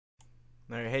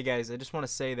Alright, hey guys, I just want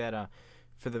to say that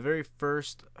for the very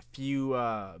first few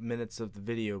minutes of the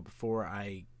video before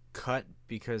I cut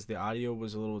because the audio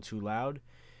was a little too loud,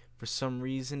 for some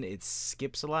reason it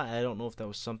skips a lot. I don't know if that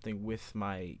was something with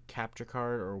my capture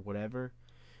card or whatever,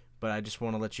 but I just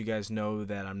want to let you guys know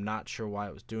that I'm not sure why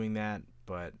it was doing that,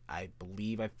 but I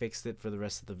believe I fixed it for the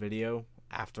rest of the video.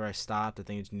 After I stopped, I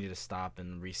think I just need to stop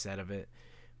and reset of it.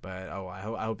 But I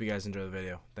hope you guys enjoy the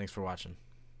video. Thanks for watching.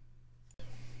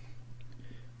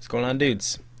 What's going on,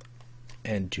 dudes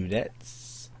and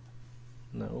dudettes?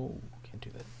 No, can't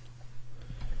do that.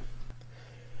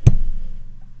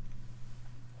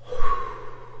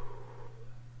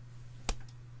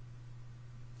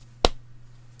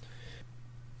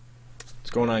 What's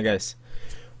going on, guys?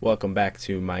 Welcome back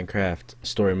to Minecraft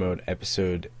Story Mode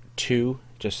Episode 2.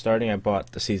 Just starting. I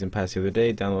bought the Season Pass the other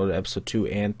day, downloaded Episode 2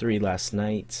 and 3 last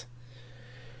night.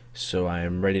 So I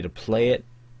am ready to play it,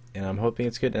 and I'm hoping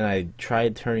it's good. And I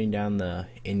tried turning down the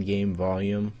in-game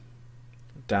volume,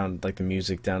 down like the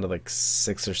music down to like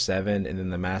 6 or 7, and then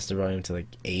the master volume to like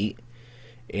 8.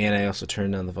 And I also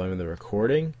turned down the volume of the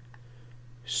recording.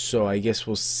 So I guess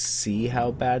we'll see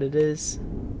how bad it is.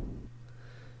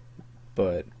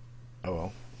 But oh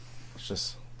well, let's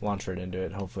just launch right into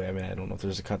it. Hopefully, I mean, I don't know if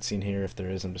there's a cutscene here. If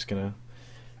there is, I'm just gonna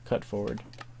cut forward.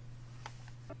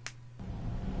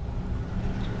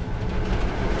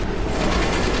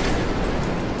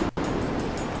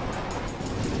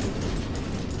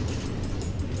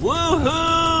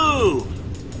 Woohoo!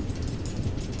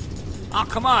 Oh,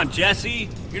 come on, Jesse.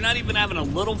 You're not even having a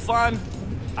little fun?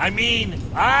 I mean,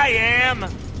 I am.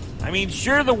 I mean,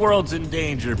 sure, the world's in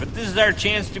danger, but this is our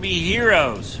chance to be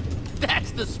heroes. That's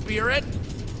the spirit.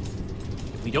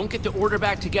 If we don't get the order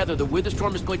back together, the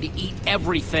Witherstorm is going to eat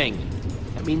everything.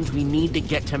 That means we need to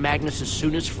get to Magnus as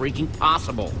soon as freaking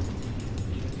possible.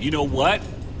 You know what?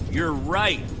 You're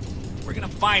right. We're gonna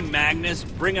find Magnus,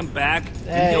 bring him back,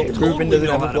 Hey, and he'll totally Ruben doesn't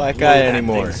know have how a to black blow eye that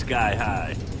anymore. thing sky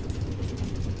high.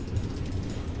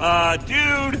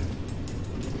 Dude.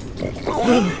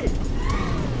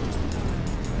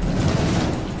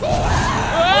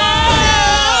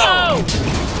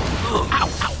 Ow, ow,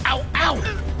 ow, ow!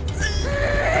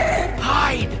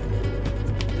 Hide!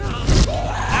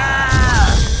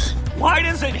 Why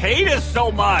does it hate us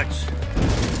so much?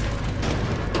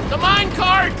 The mine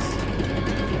carts!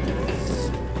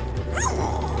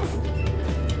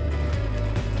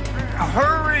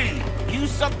 Hurry!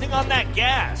 Use something on that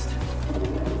gas.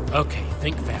 Okay,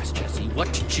 think fast, Jesse.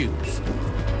 What to choose?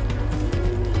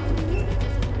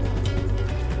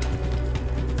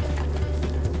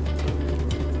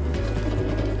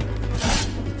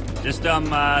 Just, don't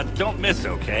miss,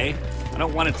 okay? I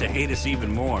don't want it to hate us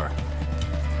even more. I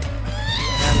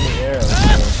don't have any arrows, so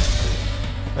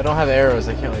if I don't have arrows,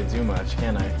 I can't really do much,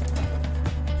 can I?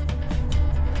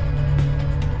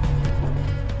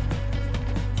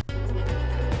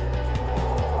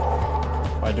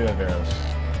 Oh, I do have arrows.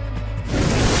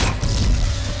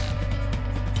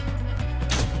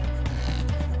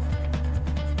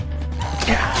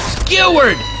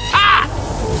 Skewered! Ah!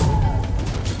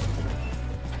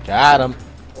 Got him.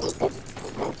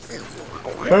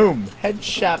 Boom!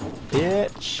 Headshot,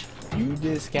 bitch. You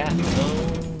just got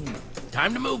owned.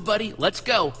 Time to move, buddy. Let's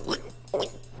go.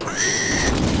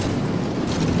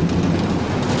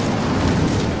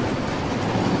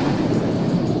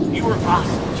 You were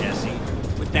awesome, Jesse.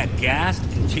 With that gas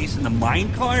and chasing the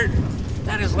minecart,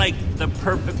 that is like the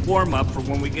perfect warm-up for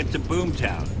when we get to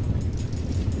Boomtown.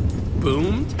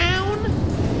 Boomtown?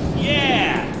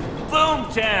 Yeah!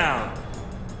 Boomtown!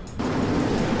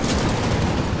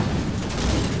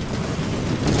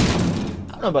 I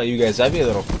don't know about you guys, I'd be a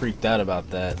little freaked out about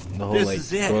that. The whole This like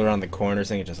is it. go around the corner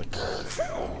thing, it just like.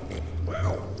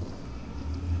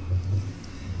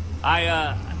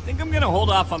 I think I'm gonna hold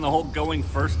off on the whole going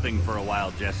first thing for a while,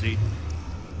 Jesse.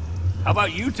 How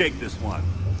about you take this one?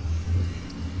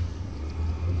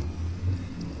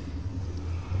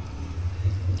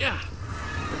 Yeah.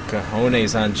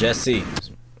 Cojones on Jesse.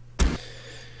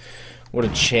 What a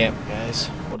champ, guys.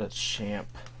 What a champ.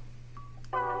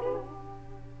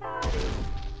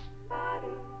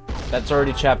 That's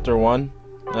already chapter 1.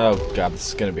 Oh god, this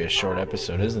is gonna be a short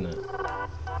episode, isn't it?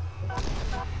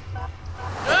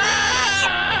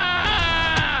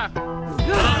 Ah!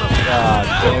 God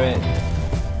damn it.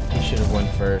 He should have went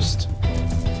first.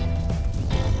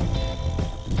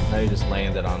 Now you just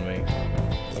landed on me.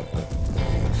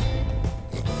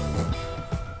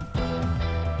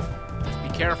 Just be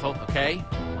careful, okay?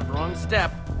 One wrong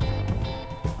step.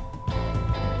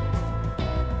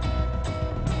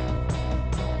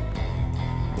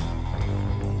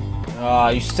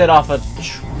 You set off a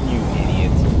you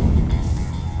idiot.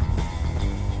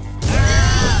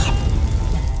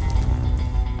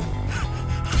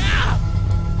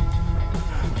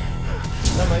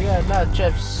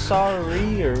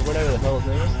 sorry, or whatever the hell his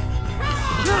name is.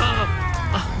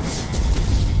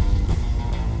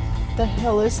 What the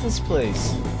hell is this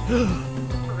place?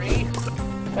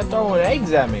 Got throwing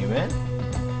eggs at me, man.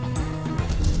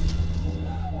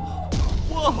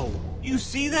 Whoa! You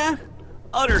see that?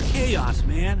 Utter chaos,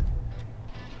 man.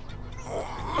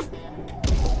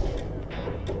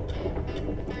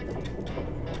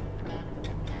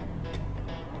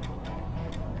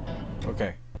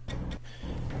 Okay.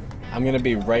 I'm gonna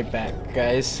be right back,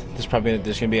 guys. There's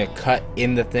gonna be a cut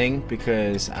in the thing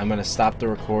because I'm gonna stop the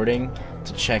recording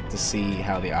to check to see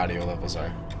how the audio levels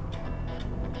are.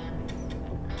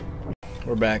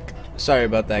 We're back. Sorry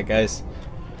about that, guys.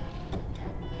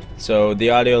 So the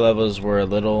audio levels were a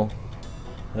little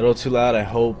too loud. I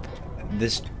hope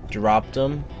this dropped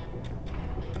them.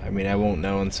 I mean, I won't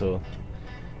know until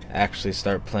I actually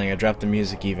start playing. I dropped the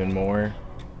music even more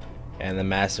and the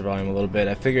master volume a little bit.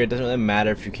 I figure it doesn't really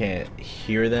matter if you can't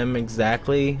hear them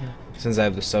exactly since I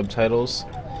have the subtitles.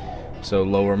 So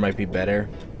lower might be better.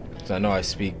 So I know I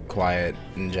speak quiet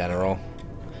in general.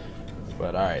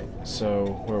 But alright, so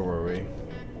where were we?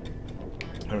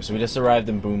 Alright, so we just arrived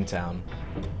in Boomtown.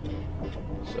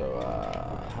 So,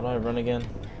 how do I run again?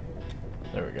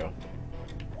 There we go.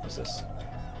 What's this?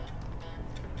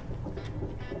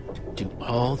 Do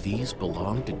all these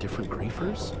belong to different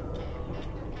griefers?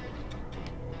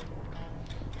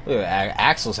 Look at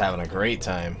Axel's having a great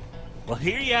time. Well,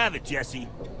 here you have it, Jesse.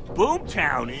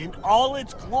 Boomtown in all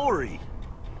its glory.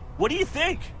 What do you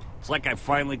think? It's like I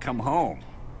finally come home.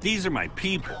 These are my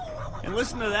people. And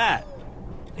listen to that.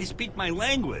 They speak my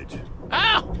language.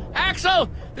 Oh! Axel!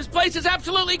 This place is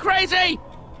absolutely crazy!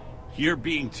 You're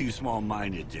being too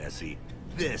small-minded, Jesse.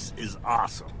 This is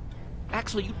awesome.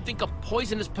 Axel, you'd think a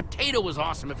poisonous potato was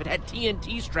awesome if it had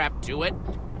TNT strapped to it.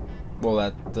 Well,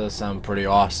 that does sound pretty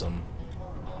awesome.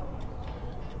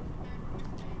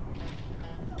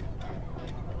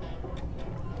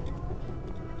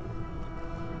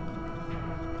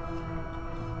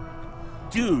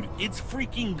 Dude, it's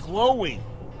freaking glowing.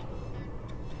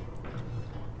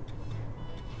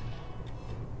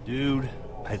 Dude,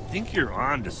 I think you're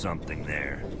onto something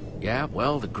there. Yeah,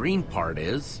 well, the green part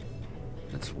is.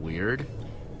 That's weird.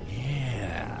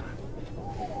 Yeah.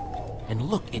 And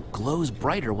look, it glows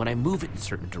brighter when I move it in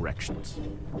certain directions.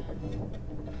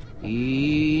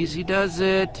 Easy does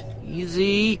it.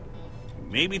 Easy.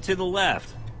 Maybe to the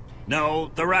left.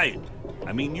 No, the right.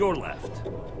 I mean your left.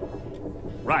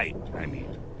 Right, I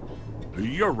mean.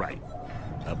 You're right.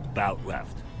 About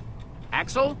left.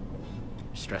 Axel?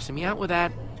 You're stressing me out with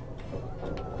that.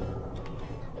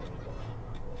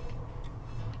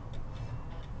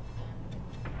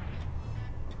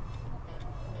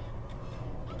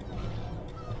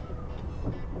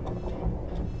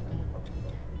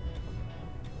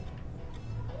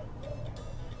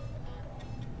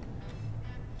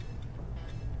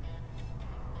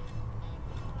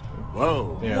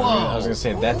 Whoa. Yeah, Whoa. I was gonna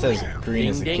say, that's as green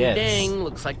as it Ding, gets. ding.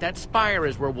 Looks like that spire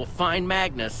is where we'll find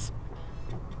Magnus.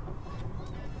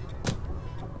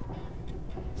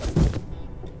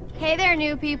 Hey there,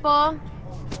 new people.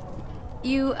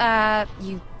 You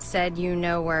said you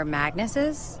know where Magnus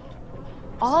is?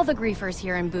 All the griefers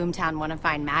here in Boomtown want to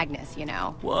find Magnus, you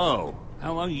know. Whoa.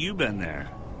 How long you been there?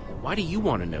 Why do you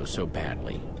want to know so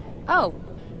badly? Oh,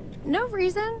 no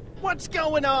reason. What's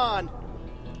going on?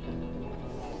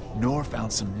 Nor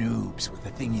found some noobs with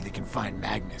a thingy that can find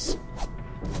Magnus.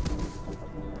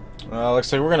 Well,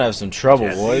 looks like we're gonna have some trouble,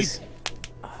 Jesse? boys.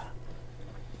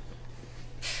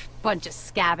 Bunch of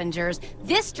scavengers.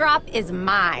 This drop is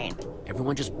mine.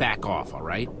 Everyone just back off, all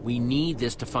right? We need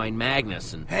this to find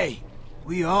Magnus, and... Hey,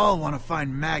 we all want to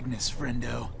find Magnus,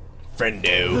 friendo.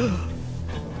 Friendo.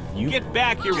 You Get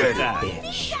back here with that.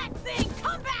 bitch.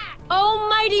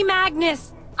 Almighty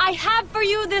Magnus, I have for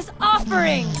you this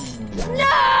offering.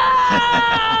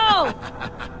 No!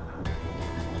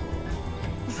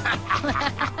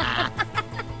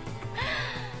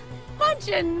 Bunch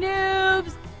of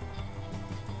noobs.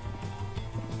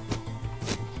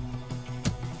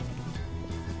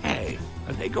 Hey,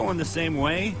 are they going the same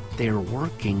way? They're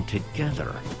working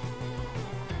together.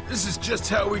 This is just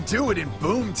how we do it in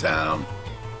Boomtown.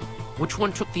 Which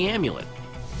one took the amulet?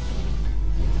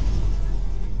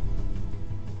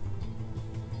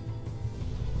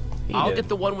 He I'll did. get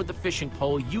the one with the fishing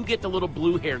pole, you get the little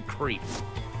blue-haired creep.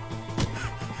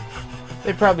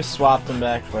 They probably swapped him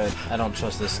back, but I don't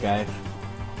trust this guy.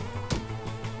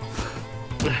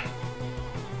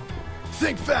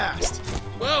 Think fast.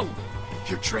 Whoa!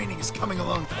 Your training is coming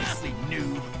along nicely,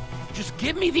 noob. Just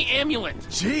give me the amulet!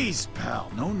 Jeez,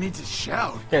 pal, no need to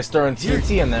shout. Guys throwing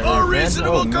TNT on that A roof, man.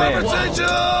 reasonable Oh, man. conversation!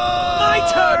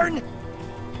 My turn!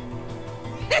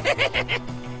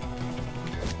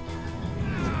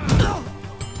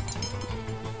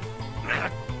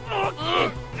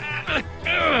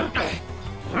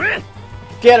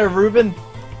 Get her, Reuben.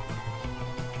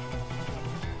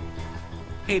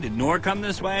 Hey, did Nora come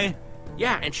this way?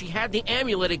 Yeah, and she had the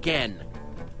amulet again.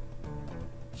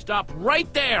 Stop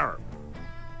right there!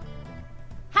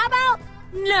 How about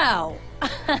no?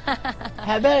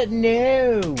 How about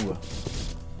no?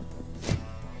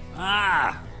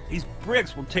 Ah, these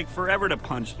bricks will take forever to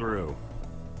punch through.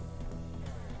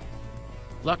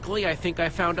 Luckily, I think I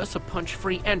found us a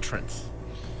punch-free entrance.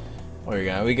 We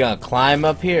gonna climb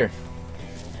up here?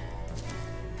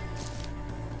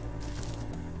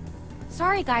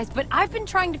 Sorry guys, but I've been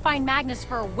trying to find Magnus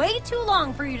for way too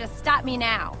long for you to stop me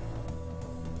now.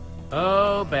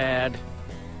 Oh, bad.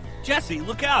 Jesse,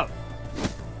 look out!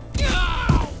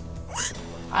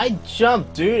 I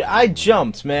jumped, dude. I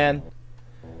jumped, man.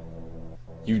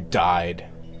 You died.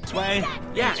 This way?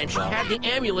 Yeah, and she had the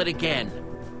amulet again.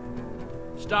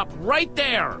 Stop right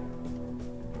there!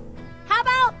 How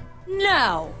about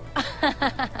no?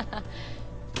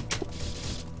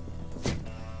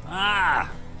 Ah,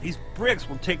 these bricks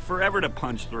will take forever to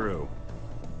punch through.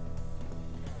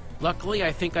 Luckily,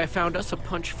 I think I found us a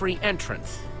punch-free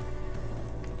entrance.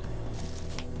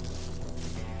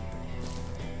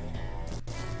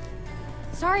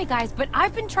 Sorry guys, but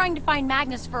I've been trying to find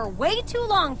Magnus for way too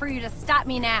long for you to stop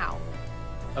me now.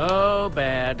 Oh,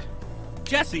 bad.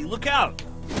 Jesse, look out!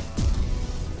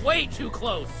 Way too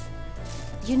close!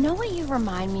 You know what you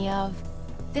remind me of?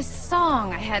 This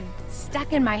song I had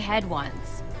stuck in my head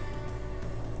once.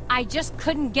 I just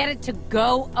couldn't get it to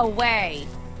go away.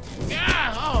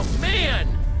 Yeah, oh man!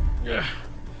 Way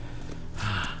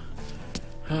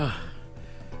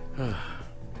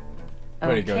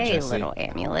to go, Okay, Jesse. little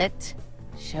amulet.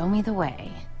 Show me the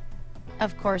way.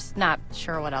 Of course, not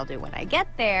sure what I'll do when I get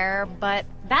there, but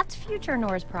that's future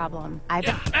Nora's problem.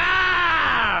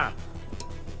 Ah!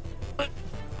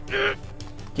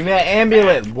 Give me that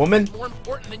amulet, woman. More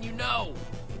important than you know.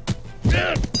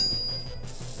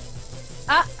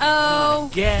 Uh-oh.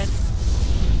 Again.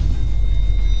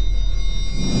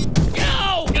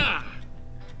 Go!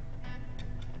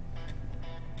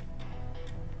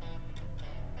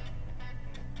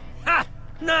 Ha!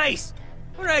 Nice!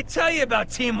 What did I tell you about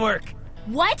teamwork?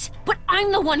 What? But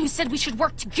I'm the one who said we should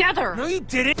work together. No, you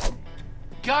didn't!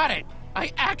 Got it!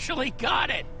 I actually got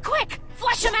it! Quick,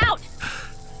 flush him out.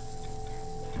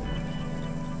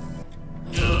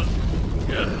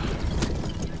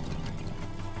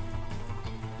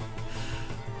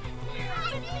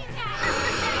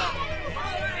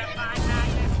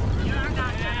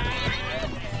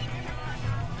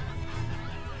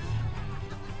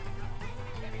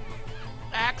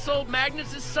 Axel,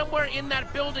 Magnus is somewhere in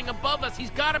that building above us. He's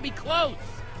gotta be close.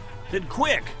 Then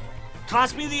quick!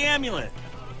 Toss me the amulet!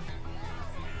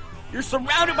 You're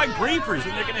surrounded by griefers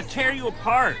and they're gonna tear you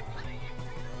apart!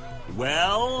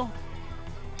 Well...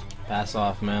 Pass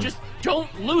off, man. Just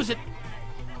don't lose it.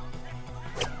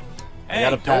 Hey,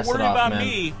 gotta don't pass it worry off, about man.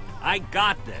 me. I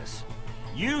got this.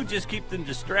 You just keep them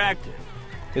distracted.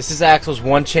 This is Axel's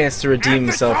one chance to redeem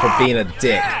himself for being a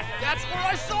dick. Yeah, that's where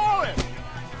I saw him!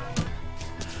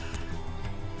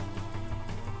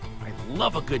 I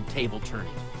love a good table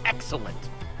turning. Excellent.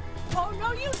 Oh,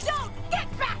 no, you don't.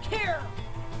 Get back here.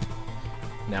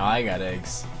 Now I got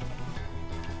eggs.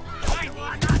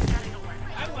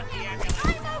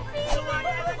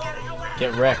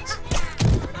 Get wrecked.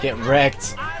 Get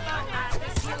wrecked.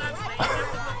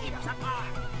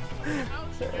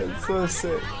 It's so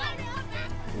sick.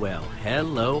 Well,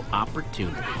 hello,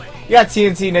 opportunity. You got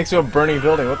TNT next to a burning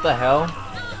building. What the hell?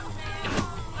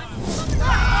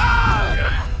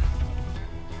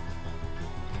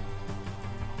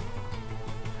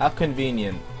 How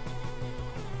convenient.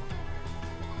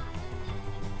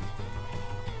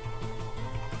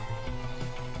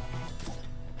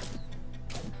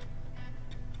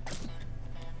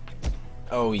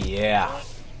 Oh yeah.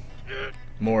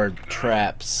 More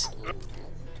traps.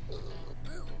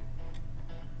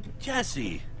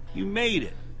 Jesse, you made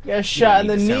it. You got a shot in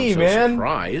the You don't knee, need to sound so man.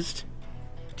 Surprised.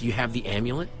 Do you have the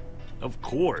amulet? Of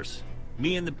course.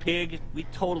 Me and the pig, we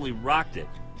totally rocked it.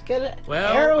 He's got an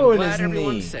Well, arrow I'm in glad his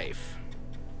everyone's knee. safe.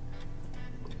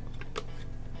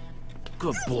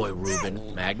 Good boy,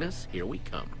 Reuben. Magnus, here we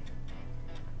come.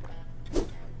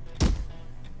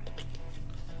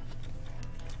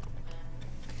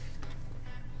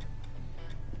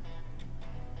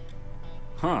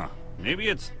 Huh. Maybe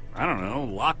it's, I don't know,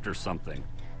 locked or something.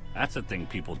 That's a thing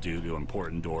people do to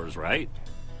important doors, right?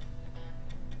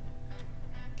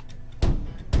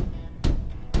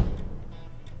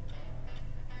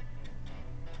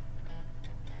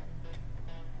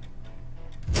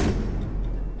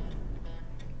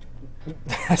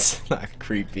 That's not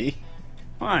creepy.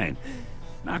 Fine.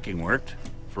 Knocking worked.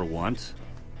 For once.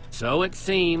 So it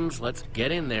seems. Let's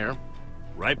get in there.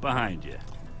 Right behind you.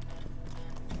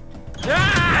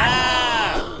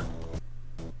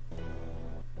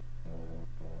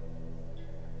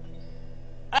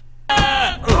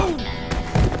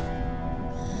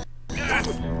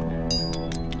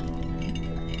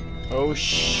 Oh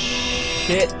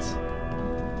shit.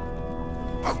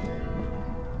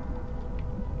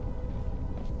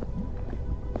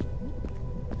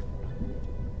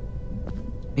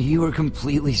 You were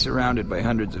completely surrounded by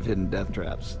hundreds of hidden death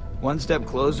traps. One step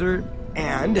closer,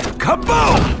 and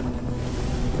kaboom!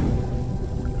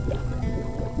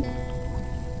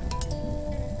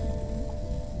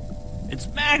 It's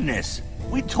Magnus!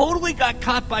 We totally got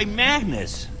caught by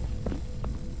Magnus!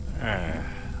 I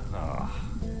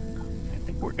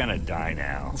think we're gonna die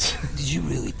now. Did you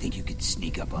really think you could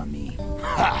sneak up on me?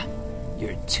 Ha!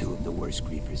 You're two of the worst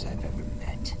griefers I've ever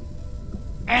met.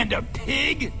 And a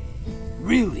pig?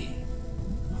 Really?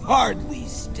 Hardly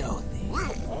stealthy.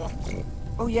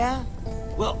 Oh yeah?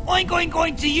 Well, oink oink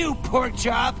oink to you, pork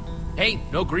chop! Hey,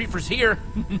 no griefers here.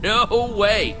 No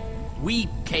way. We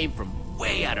came from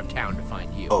way out of town to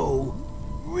find you. Oh,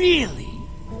 really?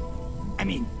 I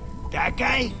mean, that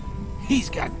guy? He's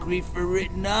got griefer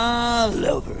written all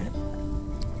over him.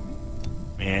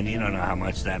 Man, you don't know how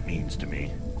much that means to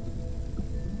me.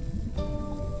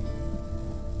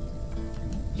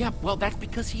 Yeah, well, that's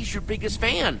because he's your biggest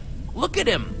fan. Look at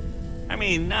him. I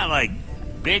mean, not like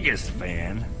biggest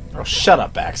fan. Oh, shut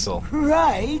up, Axel.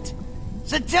 Right?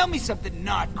 So tell me something,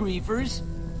 not griefers.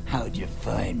 How'd you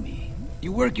find me?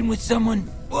 You working with someone?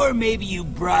 Or maybe you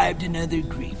bribed another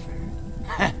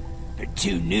griefer? For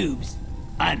two noobs,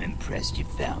 I'm impressed you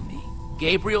found me.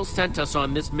 Gabriel sent us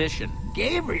on this mission.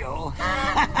 Gabriel?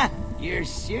 You're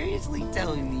seriously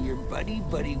telling me you're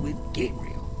buddy-buddy with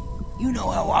Gabriel? You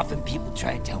know how often people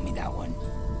try to tell me that one.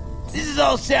 This is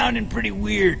all sounding pretty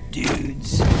weird,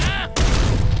 dudes.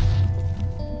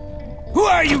 Who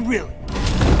are you really?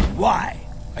 Why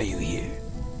are you here?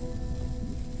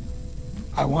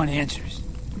 I want answers.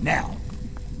 Now.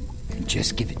 And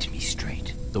just give it to me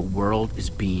straight. The world is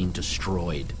being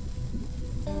destroyed.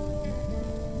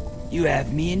 You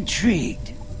have me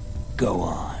intrigued. Go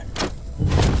on.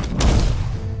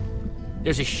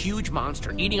 There's a huge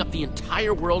monster eating up the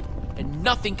entire world, and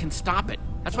nothing can stop it.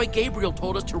 That's why Gabriel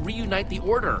told us to reunite the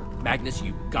Order. Magnus,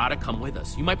 you gotta come with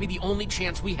us. You might be the only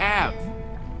chance we have.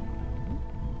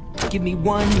 Give me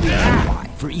one reason why,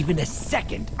 for even a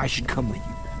second, I should come with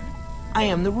you. I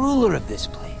am the ruler of this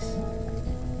place.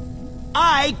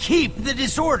 I keep the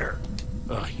disorder.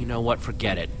 Ugh, you know what?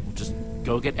 Forget it. We'll just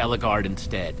go get Eligard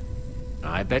instead.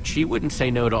 I bet she wouldn't say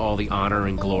no to all the honor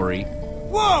and glory.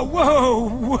 Whoa, whoa,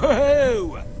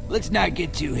 whoa! Let's not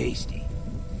get too hasty.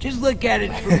 Just look at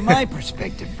it from my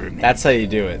perspective for a minute. That's how you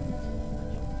do it.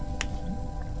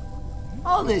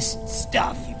 All this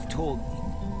stuff you've told me,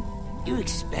 you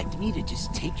expect me to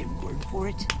just take your word for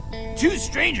it? Two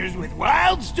strangers with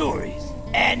wild stories,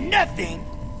 and nothing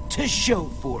to show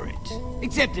for it.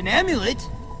 Except an amulet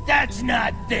that's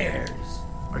not theirs.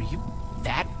 Are you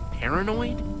that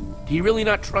paranoid? Do you really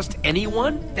not trust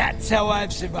anyone? That's how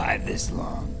I've survived this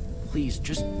long. Please,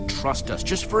 just trust us,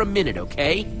 just for a minute,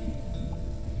 okay?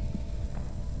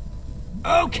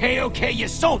 Okay, you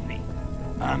sold me.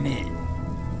 I'm in.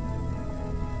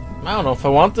 I don't know if I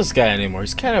want this guy anymore.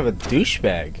 He's kind of a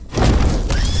douchebag.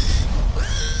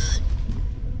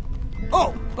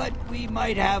 Oh, but we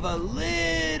might have a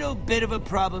little bit of a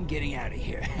problem getting out of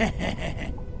here.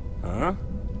 Huh?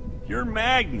 You're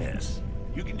Magnus.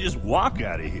 You can just walk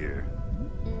out of here.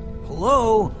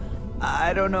 Hello?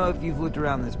 I don't know if you've looked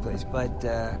around this place, but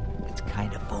it's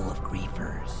kind of full of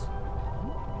griefers.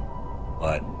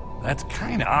 But that's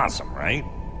kind of awesome, right?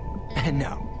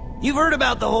 No. You've heard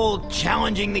about the whole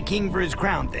challenging the king for his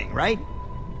crown thing, right?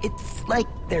 It's like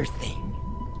their thing.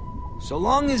 So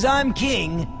long as I'm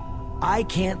king, I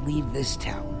can't leave this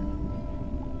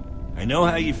town. I know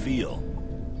how you feel.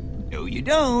 No, you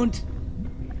don't.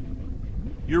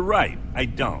 You're right, I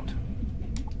don't.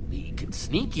 We could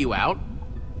sneak you out.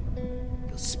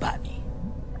 They'll spot me.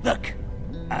 Look,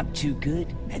 I'm too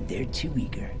good, and they're too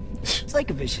eager. It's like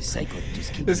a vicious cycle that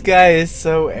just keeps... This guy is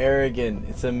so arrogant.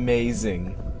 It's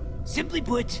amazing. Simply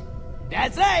put,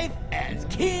 that's life as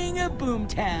king of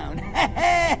Boomtown.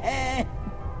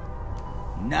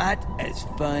 Not as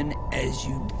fun as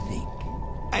you'd think.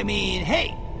 I mean,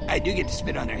 hey, I do get to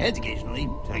spit on their heads occasionally,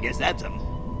 so I guess that's them.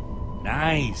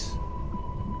 Nice.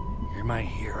 You're my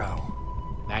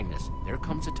hero. Magnus, there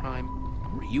comes a time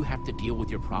where you have to deal with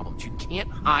your problems. You can't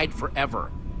hide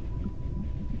forever.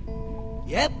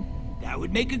 Yep, That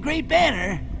would make a great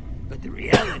banner, but the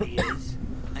reality is,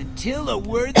 until a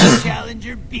worthy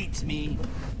challenger beats me,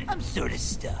 I'm sort of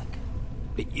stuck.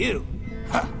 But you,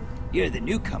 you're the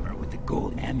newcomer with the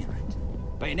gold amulet.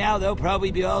 By now, there'll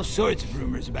probably be all sorts of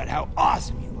rumors about how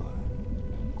awesome you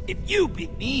are. If you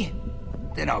beat me,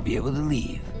 then I'll be able to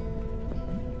leave.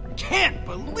 Can't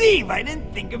believe I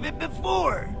didn't think of it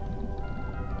before!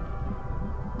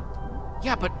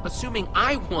 Yeah, but assuming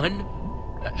I won,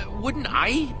 wouldn't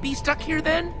I be stuck here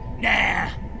then? Nah,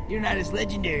 you're not as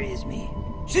legendary as me.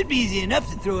 Should be easy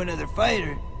enough to throw another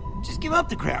fighter. Just give up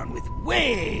the crown with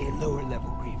way lower level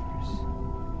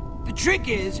griefers. The trick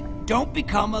is, don't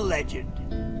become a legend.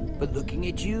 But looking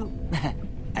at you,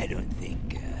 I don't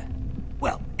think,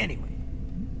 well, anyway.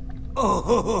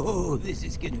 Oh, this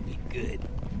is gonna be good.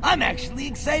 I'm actually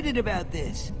excited about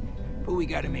this. But we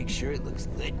gotta make sure it looks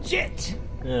legit.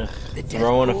 Ugh, The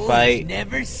throwing Death a Bowl fight, has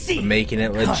never seen making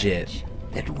it the legit. carnage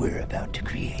that we're about to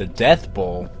create. The Death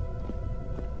Bowl.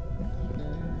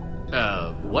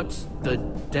 What's the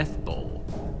Death Bowl?